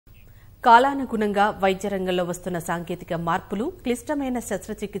కాలానుగుణంగా వైద్య రంగంలో వస్తున్న సాంకేతిక మార్పులు క్లిష్టమైన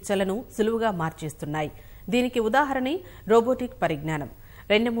శస్త్రచికిత్సలను సులువుగా మార్చేస్తున్నాయి. దీనికి ఉదాహరణే రోబోటిక్ పరిజ్ఞానం.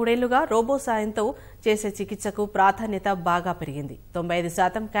 2-3 ఏళ్లుగా రోబో సాయంతో చేసే చికిత్సకు ప్రాధాన్యత బాగా పెరిగింది.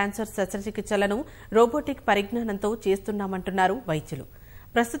 95% క్యాన్సర్ శస్త్రచికిత్సలను రోబోటిక్ పరిజ్ఞానంతో చేస్తున్నామంటున్నారు వైద్యులు.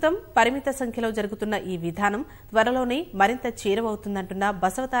 ప్రస్తుతం పరిమిత సంఖ్యలో జరుగుతున్న ఈ విధానం త్వరలోనే మరింత చేరువవుతుందంటున్న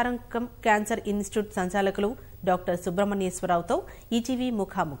బసవతారకం క్యాన్సర్ ఇన్స్టిట్యూట్ సంచాలకులు డాక్టర్ సుబ్రమణ్యేశ్వర రావుతో ఈటీవీ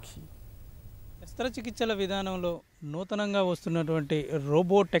ముఖాముఖి. శస్త్రచికిత్సల విధానంలో నూతనంగా వస్తున్నటువంటి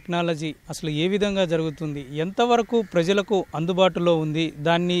రోబో టెక్నాలజీ అసలు ఏ విధంగా జరుగుతుంది, ఎంతవరకు ప్రజలకు అందుబాటులో ఉంది,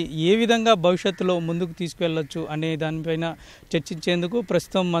 దాన్ని ఏ విధంగా భవిష్యత్తులో ముందుకు తీసుకెళ్లొచ్చు అనే దానిపైన చర్చించేందుకు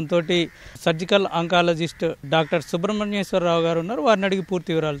ప్రస్తుతం మనతోటి సర్జికల్ ఆంకాలజిస్ట్ డాక్టర్ సుబ్రమణ్యేశ్వర రావు గారు ఉన్నారు. వారిని అడిగి పూర్తి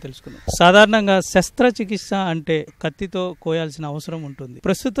వివరాలు తెలుసుకుందాం. సాధారణంగా శస్త్రచికిత్స అంటే కత్తితో కోయాల్సిన అవసరం ఉంటుంది.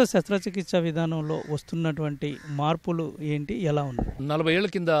 ప్రస్తుత శస్త్రచికిత్స విధానంలో వస్తున్నటువంటి మార్పులు ఏంటి, ఎలా ఉన్నాయి? 40 ఏళ్ల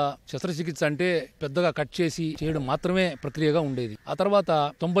కింద శస్త్రచికిత్స అంటే పెద్దగా కట్ చేసి చేయడం మాత్రమే ప్రక్రియగా ఉండేది. ఆ తర్వాత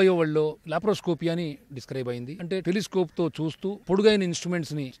 90ల్లో లాప్రోస్కోపీ అని డిస్క్రైబ్ అయింది. అంటే టెలిస్కోప్ తో చూస్తూ పొడుగైన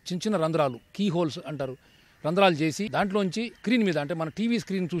ఇన్స్ట్రుమెంట్స్ ని చిన్న రంధ్రాలు, కీ హోల్స్ అంటారు, రంధ్రాలు చేసి దాంట్లోంచి స్క్రీన్ మీద అంటే మన టీవీ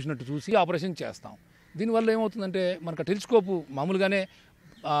స్క్రీన్ చూసినట్టు చూసి ఆపరేషన్ చేస్తాం. దీనివల్ల ఏమవుతుందంటే మనకు టెలిస్కోప్ మామూలుగానే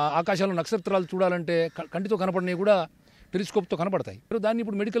ఆకాశంలో నక్షత్రాలు చూడాలంటే కంటితో కనపడినవి కూడా టెలిస్కోప్తో కనపడతాయి. దాన్ని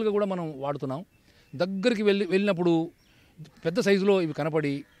ఇప్పుడు మెడికల్గా కూడా మనం వాడుతున్నాం. దగ్గరికి వెళ్ళినప్పుడు పెద్ద సైజులో ఇవి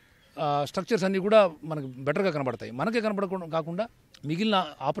కనపడి స్ట్రక్చర్స్ అన్నీ కూడా మనకు బెటర్గా కనబడతాయి. మనకే కనపడకుండా కాకుండా మిగిలిన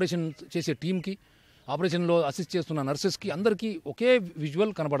ఆపరేషన్ చేసే టీంకి, ఆపరేషన్లో అసిస్ట్ చేస్తున్న నర్సెస్కి అందరికీ ఒకే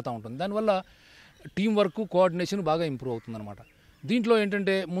విజువల్ కనబడతా ఉంటుంది. దానివల్ల టీం వర్క్, కోఆర్డినేషన్ బాగా ఇంప్రూవ్ అవుతుందన్నమాట. దీంట్లో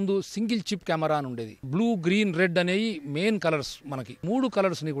ఏంటంటే ముందు సింగిల్ చిప్ కెమెరా అని ఉండేది. బ్లూ, గ్రీన్, రెడ్ అనేవి మెయిన్ కలర్స్. మనకి 3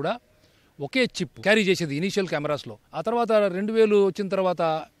 కలర్స్ని కూడా ఒకే చిప్ క్యారీ చేసేది ఇనీషియల్ కెమెరాస్లో. ఆ తర్వాత 2000 వచ్చిన తర్వాత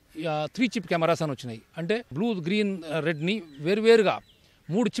 3 చిప్ కెమెరాస్ అని వచ్చినాయి. అంటే బ్లూ, గ్రీన్, రెడ్ని వేరువేరుగా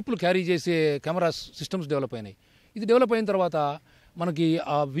 3 చిప్లు క్యారీ చేసే కెమెరాస్ సిస్టమ్స్ డెవలప్ అయినాయి. ఇది డెవలప్ అయిన తర్వాత మనకి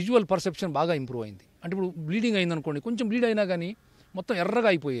ఆ విజువల్ పర్సెప్షన్ బాగా ఇంప్రూవ్ అయింది. అంటే ఇప్పుడు బ్లీడింగ్ అయిందనుకోండి, కొంచెం బ్లీడ్ అయినా కానీ మొత్తం ఎర్రగా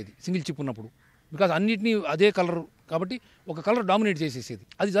అయిపోయేది సింగిల్ చిప్ ఉన్నప్పుడు. బికాజ్ అన్నిటినీ అదే కలర్ కాబట్టి ఒక కలర్ డామినేట్ చేసేసేది.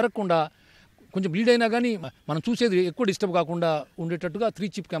 అది జరగకుండా కొంచెం బ్లీడ్ అయినా కానీ మనం చూసేది ఎక్కువ డిస్టర్బ్ కాకుండా ఉండేటట్టుగా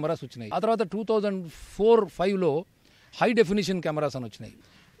 3 చిప్ కెమెరాస్ వచ్చినాయి. ఆ తర్వాత 2004-05లో హై డెఫినిషన్ కెమెరాస్ అని వచ్చినాయి.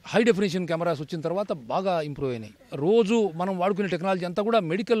 హై డెఫినేషన్ కెమెరాస్ వచ్చిన తర్వాత బాగా ఇంప్రూవ్ అయినాయి. రోజు మనం వాడుకునే టెక్నాలజీ అంతా కూడా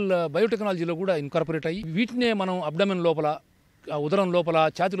మెడికల్ బయోటెక్నాలజీలో కూడా ఇన్కార్పొరేట్ అయ్యి వీటినే మనం అబ్డమెన్ లోపల, ఉదరం లోపల,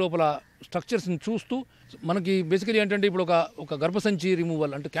 ఛాతి లోపల స్ట్రక్చర్స్ని చూస్తూ మనకి బేసికలీ ఏంటంటే ఇప్పుడు ఒక గర్భసంచి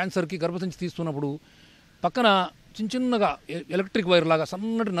రిమూవల్ అంటే క్యాన్సర్కి గర్భసంచి తీస్తున్నప్పుడు పక్కన చిన్నగా ఎలక్ట్రిక్ వైర్ లాగా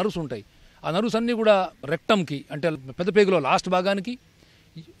సన్నటి నర్వ్స్ ఉంటాయి. ఆ నర్వ్స్ అన్నీ కూడా రెక్టమ్కి అంటే పెద్ద పేగులో లాస్ట్ భాగానికి,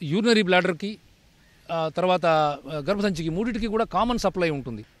 యూరినరీ బ్లాడర్కి, తర్వాత గర్భసంచికి, 3టికి కూడా కామన్ సప్లై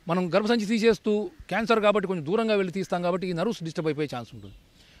ఉంటుంది. మనం గర్భసంచి తీసేస్తూ క్యాన్సర్ కాబట్టి కొంచెం దూరంగా వెళ్ళి తీస్తాం కాబట్టి ఈ నర్వ్స్ డిస్టర్బ్ అయిపోయే ఛాన్స్ ఉంటుంది.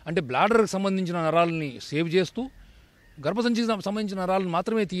 అంటే బ్లాడర్కి సంబంధించిన నరాలని సేవ్ చేస్తూ గర్భసంచికి సంబంధించిన నరాలను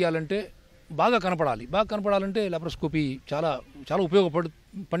మాత్రమే తీయాలంటే బాగా కనపడాలంటే లాప్రోస్కోపీ చాలా చాలా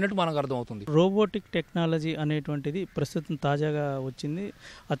ఉపయోగపడినట్టు మనకు అర్థమవుతుంది. రోబోటిక్ టెక్నాలజీ అనేటువంటిది ప్రస్తుతం తాజాగా వచ్చింది,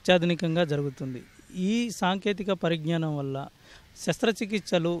 అత్యాధునికంగా జరుగుతుంది. ఈ సాంకేతిక పరిజ్ఞానం వల్ల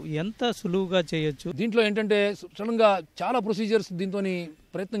శస్త్రచికిత్సలు ఎంత సులువుగా చేయొచ్చు? దీంట్లో ఏంటంటే సడన్గా చాలా ప్రొసీజర్స్ దీంతో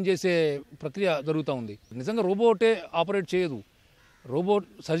ప్రయత్నం చేసే ప్రక్రియ జరుగుతూ ఉంది. నిజంగా రోబోటే ఆపరేట్ చేయదు.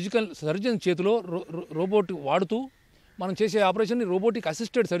 సర్జన్ చేతిలో రోబోట్ వాడుతూ మనం చేసే ఆపరేషన్ని రోబోటిక్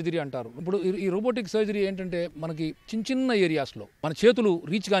అసిస్టెడ్ సర్జరీ అంటారు. ఇప్పుడు ఈ రోబోటిక్ సర్జరీ ఏంటంటే మనకి చిన్న ఏరియాస్లో, మన చేతులు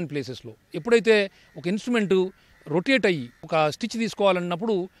రీచ్ కాని ప్లేసెస్లో ఎప్పుడైతే ఒక ఇన్స్ట్రుమెంట్ రొటేట్ అయ్యి ఒక స్టిచ్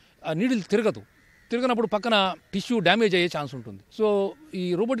తీసుకోవాలన్నప్పుడు ఆ నీడిల్ తిరగనప్పుడు పక్కన టిష్యూ డ్యామేజ్ అయ్యే ఛాన్స్ ఉంటుంది. సో ఈ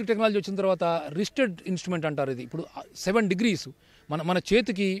రోబోటిక్ టెక్నాలజీ వచ్చిన తర్వాత రిస్టెడ్ ఇన్స్ట్రుమెంట్ అంటారు. ఇది ఇప్పుడు 7 డిగ్రీస్ మన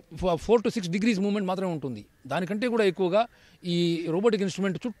చేతికి 4 to 6 డిగ్రీస్ మూవ్మెంట్ మాత్రమే ఉంటుంది. దానికంటే కూడా ఎక్కువగా ఈ రోబోటిక్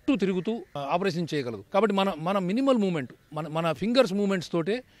ఇన్స్ట్రుమెంట్ చుట్టూ తిరుగుతూ ఆపరేషన్ చేయగలదు. కాబట్టి మన మినిమల్ మూవ్మెంట్, మన ఫింగర్స్ మూవ్మెంట్స్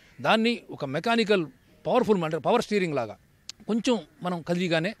తోటే దాన్ని ఒక మెకానికల్ పవర్ఫుల్ అంటే పవర్ స్టీరింగ్ లాగా కొంచెం మనం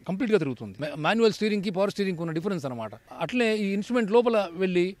కదిలిగానే కంప్లీట్గా తిరుగుతుంది. మాన్యువల్ స్టీరింగ్కి పవర్ స్టీరింగ్కి ఉన్న డిఫరెన్స్ అనమాట. అట్లే ఈ ఇన్స్ట్రుమెంట్ లోపల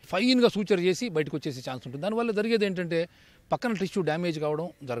వెళ్ళి ఫైన్గా సూచర్ చేసి బయటకు వచ్చేసే ఛాన్స్ ఉంటుంది. దానివల్ల జరిగేది ఏంటంటే పక్కన టిష్యూ డ్యామేజ్ కావడం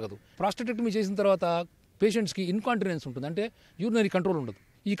జరగదు. ప్రాస్టెక్టమీ చేసిన తర్వాత పేషెంట్స్కి ఇన్కాంటినెన్స్ ఉంటుంది, అంటే యూరినరీ కంట్రోల్ ఉండదు.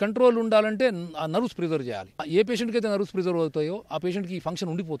 ఈ కంట్రోల్ ఉండాలంటే ఆ నర్వ్స్ ప్రిజర్వ్ చేయాలి. ఏ పేషెంట్కి అయితే నర్వ్స్ ప్రిజర్వ్ అవుతాయో ఆ పేషెంట్కి ఈ ఫంక్షన్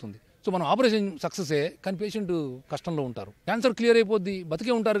ఉండిపోతుంది. సో మనం ఆపరేషన్ సక్సెసే, కానీ పేషెంట్ కష్టంలో ఉంటారు. క్యాన్సర్ క్లియర్ అయిపోద్ది,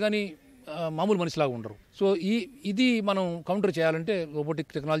 బతికే ఉంటారు కానీ మామూలు మనిషిలాగా ఉండరు. సో ఇది మనం కౌంటర్ చేయాలంటే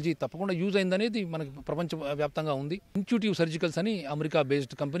రోబోటిక్ టెక్నాలజీ తప్పకుండా యూజ్ అయిందనేది మనకి ప్రపంచ వ్యాప్తంగా ఉంది. ఇన్ట్యూటివ్ సర్జికల్స్ అని అమెరికా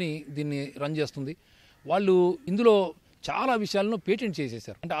బేస్డ్ కంపెనీ దీన్ని రన్ చేస్తుంది. వాళ్ళు ఇందులో చాలా విషయాలను పేటెంట్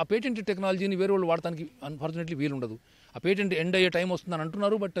చేసేసారు. అంటే ఆ పేటెంట్ టెక్నాలజీని వేరే వాళ్ళు వాడటానికి అన్ఫార్చునేట్లీ వీలుండదు. ఆ పేటెంట్ ఎండ్ అయ్యే టైం వస్తుందని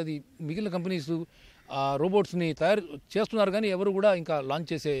అంటున్నారు. బట్ అది మిగిలిన కంపెనీస్ రోబోట్స్ని తయారు చేస్తున్నారు, కానీ ఎవరు కూడా ఇంకా లాంచ్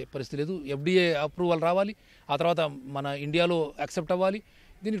చేసే పరిస్థితి లేదు. FDA అప్రూవల్ రావాలి, ఆ తర్వాత మన ఇండియాలో యాక్సెప్ట్ అవ్వాలి.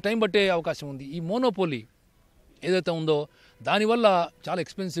 దీనికి టైం పట్టే అవకాశం ఉంది. ఈ మోనోపోలీ ఏదైతే ఉందో దానివల్ల చాలా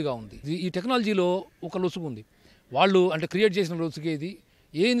ఎక్స్పెన్సివ్గా ఉంది. ఈ టెక్నాలజీలో ఒక లొసుగు ఉంది. వాళ్ళు అంటే క్రియేట్ చేసిన లొసుగే ఇది.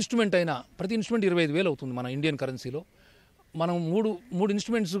 ఏ ఇన్స్ట్రుమెంట్ అయినా ప్రతి ఇన్స్ట్రుమెంట్ 25,000 అవుతుంది మన ఇండియన్ కరెన్సీలో. మనం మూడు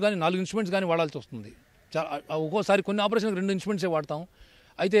ఇన్స్ట్రుమెంట్స్ కానీ 4 ఇన్స్ట్రుమెంట్స్ కానీ వాడాల్సి వస్తుంది. ఒక్కోసారి కొన్ని ఆపరేషన్కి 2 ఇన్స్ట్రుమెంట్సే వాడతాం.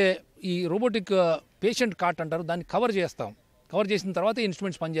 అయితే ఈ రోబోటిక్ పేషెంట్ కార్ట్ అంటారు, దాన్ని కవర్ చేస్తాం. కవర్ చేసిన తర్వాత ఈ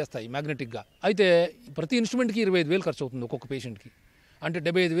ఇన్స్ట్రుమెంట్స్ పనిచేస్తాయి మ్యాగ్నెటిక్గా. అయితే ప్రతి ఇన్స్ట్రుమెంట్కి 25,000 ఖర్చు అవుతుంది ఒక్కొక్క పేషెంట్కి. అంటే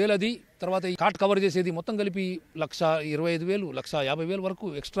 75,000 అది. తర్వాత ఈ కార్ట్ కవర్ చేసేది మొత్తం కలిపి 1,25,000, 1,50,000 వరకు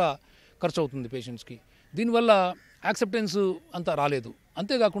ఎక్స్ట్రా ఖర్చు అవుతుంది పేషెంట్స్కి. దీనివల్ల యాక్సెప్టెన్స్ అంతా రాలేదు.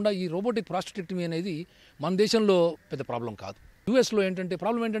 అంతేకాకుండా ఈ రోబోటిక్ ప్రాస్టెక్టమీ అనేది మన దేశంలో పెద్ద ప్రాబ్లం కాదు. యూఎస్లో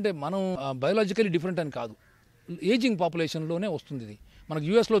ప్రాబ్లం ఏంటంటే మనం బయోలాజికలీ డిఫరెంట్ అని కాదు, ఏజింగ్ పాపులేషన్లోనే వస్తుంది ఇది. మనకు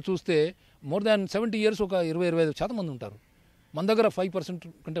యూఎస్లో చూస్తే మోర్ దాన్ 70 years ఒక 20-25% మంది ఉంటారు. మన దగ్గర 5%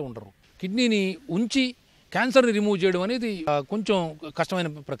 కంటే ఉండరు. కిడ్నీని ఉంచి క్యాన్సర్ని రిమూవ్ చేయడం అనేది కొంచెం కష్టమైన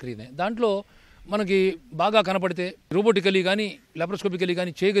ప్రక్రియనే. దాంట్లో మనకి బాగా కనపడితే రోబోటికలీ కానీ లాప్రోస్కోపికలీ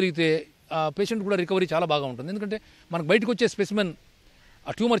కానీ చేయగలిగితే పేషెంట్ కూడా రికవరీ చాలా బాగా ఉంటుంది. ఎందుకంటే మనకు బయటకు వచ్చే స్పెసిమెన్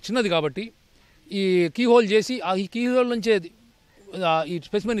ఆ ట్యూమర్ చిన్నది కాబట్టి ఈ కీహోల్ చేసి ఈ కీహోల్ నుంచే ఈ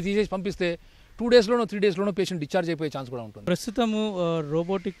స్పెసిమెన్ని తీసేసి పంపిస్తే 2 daysలోనో 3 daysలోనో పేషెంట్ డిశ్చార్జ్ అయిపోయే ఛాన్స్ కూడా ఉంటుంది. ప్రస్తుతము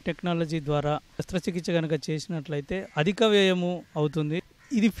రోబోటిక్ టెక్నాలజీ ద్వారా శస్త్రచికిత్స కనుక చేసినట్లయితే అధిక వ్యయము అవుతుంది.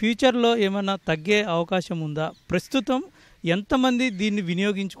 ఇది ఫ్యూచర్లో ఏమైనా తగ్గే అవకాశం ఉందా? ప్రస్తుతం ఎంతమంది దీన్ని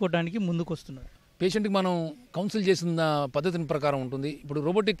వినియోగించుకోవడానికి ముందుకు వస్తున్నారు? పేషెంట్కి మనం కౌన్సిల్ చేసిన పద్ధతిని ప్రకారం ఉంటుంది. ఇప్పుడు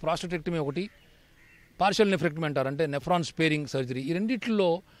రోబోటిక్ ప్రాస్టెక్టమీ ఒకటి, పార్షియల్ నెఫ్రెక్టమీ అంటారు, అంటే నెఫ్రాన్ స్పేరింగ్ సర్జరీ. ఈ రెండిట్లో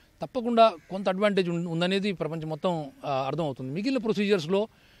తప్పకుండా కొంత అడ్వాంటేజ్ ఉందనేది ప్రపంచం మొత్తం అర్థమవుతుంది. మిగిలిన ప్రొసీజర్స్లో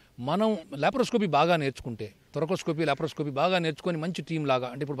మనం లాప్రోస్కోపీ బాగా నేర్చుకుంటే, థొరకోస్కోపీ లాప్రోస్కోపీ బాగా నేర్చుకొని మంచి టీం లాగా,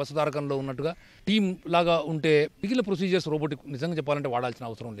 అంటే ఇప్పుడు బసతారకంలో ఉన్నట్టుగా టీం లాగా ఉంటే మిగిలిన ప్రొసీజర్స్ రోబోటిక్ నిజంగా చెప్పాలంటే వాడాల్సిన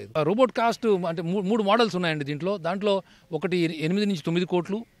అవసరం లేదు. రోబోట్ కాస్ట్ అంటే 3 మోడల్స్ ఉన్నాయండి దాంట్లో ఒకటి 8 నుంచి 9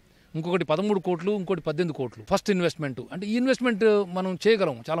 కోట్లు, ఇంకొకటి 13 కోట్లు, ఇంకోటి 18 కోట్లు ఫస్ట్ ఇన్వెస్ట్మెంట్. అంటే ఈ ఇన్వెస్ట్మెంట్ మనం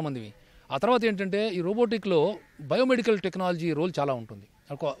చేయగలం చాలా మందివి. ఆ తర్వాత ఏంటంటే ఈ రోబోటిక్లో బయోమెడికల్ టెక్నాలజీ రోల్ చాలా ఉంటుంది.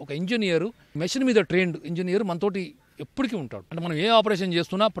 ఒక ఇంజనీర్, మెషిన్ మీద ట్రైన్డ్ ఇంజనీర్ మనతోటి ఎప్పటికీ ఉంటాడు. అంటే మనం ఏ ఆపరేషన్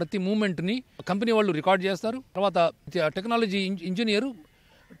చేస్తున్నా ప్రతి మూమెంట్ని కంపెనీ వాళ్ళు రికార్డ్ చేస్తారు. తర్వాత టెక్నాలజీ ఇంజనీర్,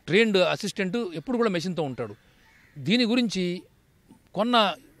 ట్రైన్డ్ అసిస్టెంట్ ఎప్పుడు కూడా మెషిన్తో ఉంటాడు. దీని గురించి కొన్న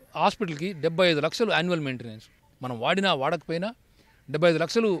హాస్పిటల్కి 75 లక్షలు యాన్యువల్ మెయింటెనెన్స్. మనం వాడినా వాడకపోయినా 75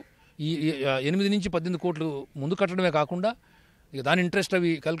 లక్షలు ఈ 8 నుంచి 18 కోట్లు ముందు కట్టడమే కాకుండా ఇక దాని ఇంట్రెస్ట్ అవి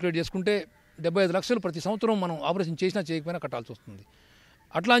క్యాలిక్యులేట్ చేసుకుంటే 75 లక్షలు ప్రతి సంవత్సరం మనం ఆపరేషన్ చేసినా చేయకపోయినా కట్టాల్సి వస్తుంది.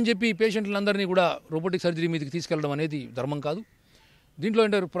 అట్లా అని చెప్పి పేషెంట్లందరినీ కూడా రోబోటిక్ సర్జరీ మీదకి తీసుకెళ్లడం అనేది ధర్మం కాదు. దీంట్లో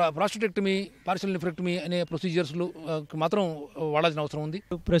ఏంటంటే ప్రాస్టెక్టమీ, పార్షియల్ నెఫ్రెక్టమీ అనే ప్రొసీజర్స్లు మాత్రం వాడాల్సిన అవసరం ఉంది.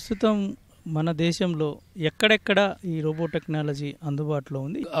 ప్రస్తుతం మన దేశంలో ఎక్కడెక్కడ ఈ రోబో టెక్నాలజీ అందుబాటులో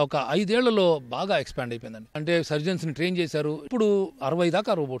ఉంది? ఒక 5 ఏళ్లలో బాగా ఎక్స్పాండ్ అయిపోయిందండి. అంటే సర్జన్స్ని ట్రైన్ చేశారు. ఇప్పుడు 60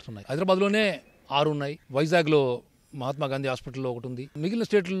 దాకా రోబోట్స్ ఉన్నాయి. హైదరాబాద్లోనే 6 ఉన్నాయి, వైజాగ్లో మహాత్మా గాంధీ హాస్పిటల్లో ఒకటి ఉంది, మిగిలిన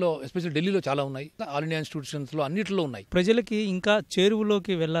స్టేట్లలో ఎస్పెషల్లీ ఢిల్లీలో చాలా ఉన్నాయి, ఆల్ ఇండియా ఇన్స్టిట్యూషన్స్లో అన్నింటిలో ఉన్నాయి. ప్రజలకి ఇంకా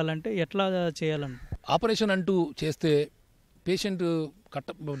చేరువలోకి వెళ్ళాలంటే ఎట్లా చేయాలని? ఆపరేషన్ అంటూ చేస్తే పేషెంట్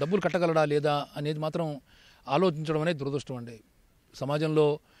డబ్బులు కట్టగలడా లేదా అనేది మాత్రం ఆలోచించడం అనేది దురదృష్టం అండి. సమాజంలో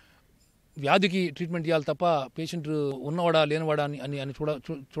వ్యాధికి ట్రీట్మెంట్ చేయాలి తప్ప పేషెంట్ ఉన్నవాడా లేనివాడా అని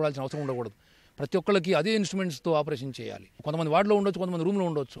చూడాల్సిన అవసరం ఉండకూడదు. ప్రతి ఒక్కళ్ళకి అదే ఇన్స్ట్రుమెంట్స్తో ఆపరేషన్ చేయాలి. కొంతమంది వార్డులో ఉండొచ్చు, కొంతమంది రూమ్లో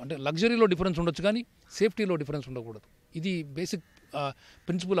ఉండొచ్చు. అంటే లగ్జరీలో డిఫరెన్స్ ఉండొచ్చు కానీ సేఫ్టీలో డిఫరెన్స్ ఉండకూడదు. ఇది బేసిక్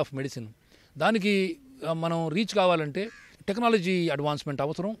ప్రిన్సిపల్ ఆఫ్ మెడిసిన్. దానికి మనం రీచ్ కావాలంటే టెక్నాలజీ అడ్వాన్స్మెంట్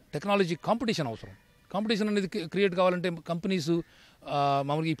అవసరం, టెక్నాలజీ కాంపిటీషన్ అవసరం. కాంపిటీషన్ అనేది క్రియేట్ కావాలంటే కంపెనీస్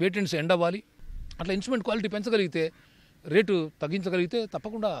మామూలుగా ఈ పేటెంట్స్ ఎండ్ అవ్వాలి. అట్లా ఇన్స్ట్రుమెంట్ క్వాలిటీ పెంచగలిగితే, రేటు తగ్గించగలిగితే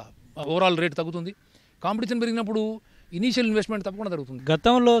తప్పకుండా ఓవరాల్ రేటు తగ్గుతుంది. కాంపిటీషన్ పెరిగినప్పుడు ఇనీషియల్ ఇన్వెస్ట్మెంట్ తప్పకుండా జరుగుతుంది.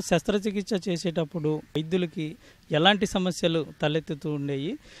 గతంలో శస్త్రచికిత్స చేసేటప్పుడు వైద్యులకి ఎలాంటి సమస్యలు తలెత్తుతూ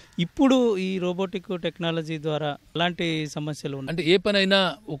ఉండేవి? ఇప్పుడు ఈ రోబోటిక్ టెక్నాలజీ ద్వారా ఎలాంటి సమస్యలు ఉన్నాయి? అంటే ఏ పనైనా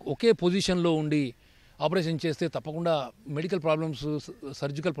ఒకే పొజిషన్లో ఉండి ఆపరేషన్ చేస్తే తప్పకుండా మెడికల్ ప్రాబ్లమ్స్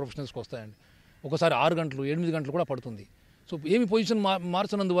సర్జికల్ ప్రొఫెషనల్స్కి వస్తాయండి. ఒకసారి 6 గంటలు 8 గంటలు కూడా పడుతుంది. సో ఏమి పొజిషన్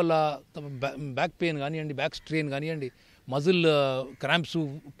మార్చినందువల్ల బ్యాక్ పెయిన్ కానివ్వండి, బ్యాక్ స్ట్రెయిన్ కానివ్వండి, మజిల్ క్రాంప్స్,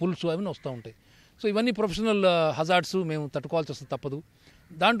 పుల్స్ అవన్నీ వస్తూ ఉంటాయి. సో ఇవన్నీ ప్రొఫెషనల్ హజార్డ్స్ మేము తట్టుకోవాల్సి వస్తుంది, తప్పదు.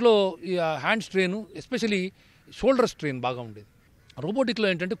 దాంట్లో hand strain, especially shoulder strain బాగా ఉండేది. రోబోటిక్లో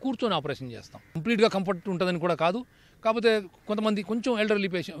ఏంటంటే కూర్చొని ఆపరేషన్ చేస్తాం. కంప్లీట్గా కంఫర్ట్ ఉంటుందని కూడా కాదు. కాకపోతే కొంతమంది కొంచెం elderly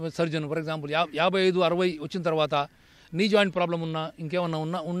patient surgeon for example 55-60 వచ్చిన తర్వాత నీ జాయింట్ ప్రాబ్లం ఉన్నా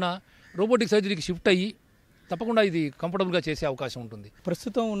ఇంకేమన్నా ఉన్నా రోబోటిక్ సర్జరీకి షిఫ్ట్ అయ్యి తప్పకుండా ఇది కంఫర్టబుల్ గా చేసే అవకాశం ఉంటుంది.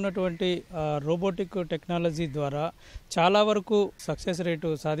 ప్రస్తుతం ఉన్నటువంటి రోబోటిక్ టెక్నాలజీ ద్వారా చాలా వరకు సక్సెస్ రేటు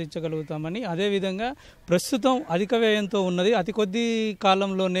సాధించగలుగుతామని, అదేవిధంగా ప్రస్తుతం అధిక వ్యయంతో ఉన్నది, అతి కొద్ది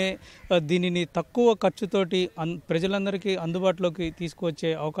కాలంలోనే దీనిని తక్కువ ఖర్చుతోటి ప్రజలందరికీ అందుబాటులోకి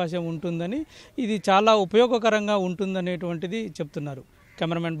తీసుకువచ్చే అవకాశం ఉంటుందని, ఇది చాలా ఉపయోగకరంగా ఉంటుందనేటువంటిది చెప్తున్నారు.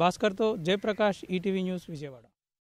 Cameraman భాస్కర్తో Jayaprakash, ETV news, Vijayawada.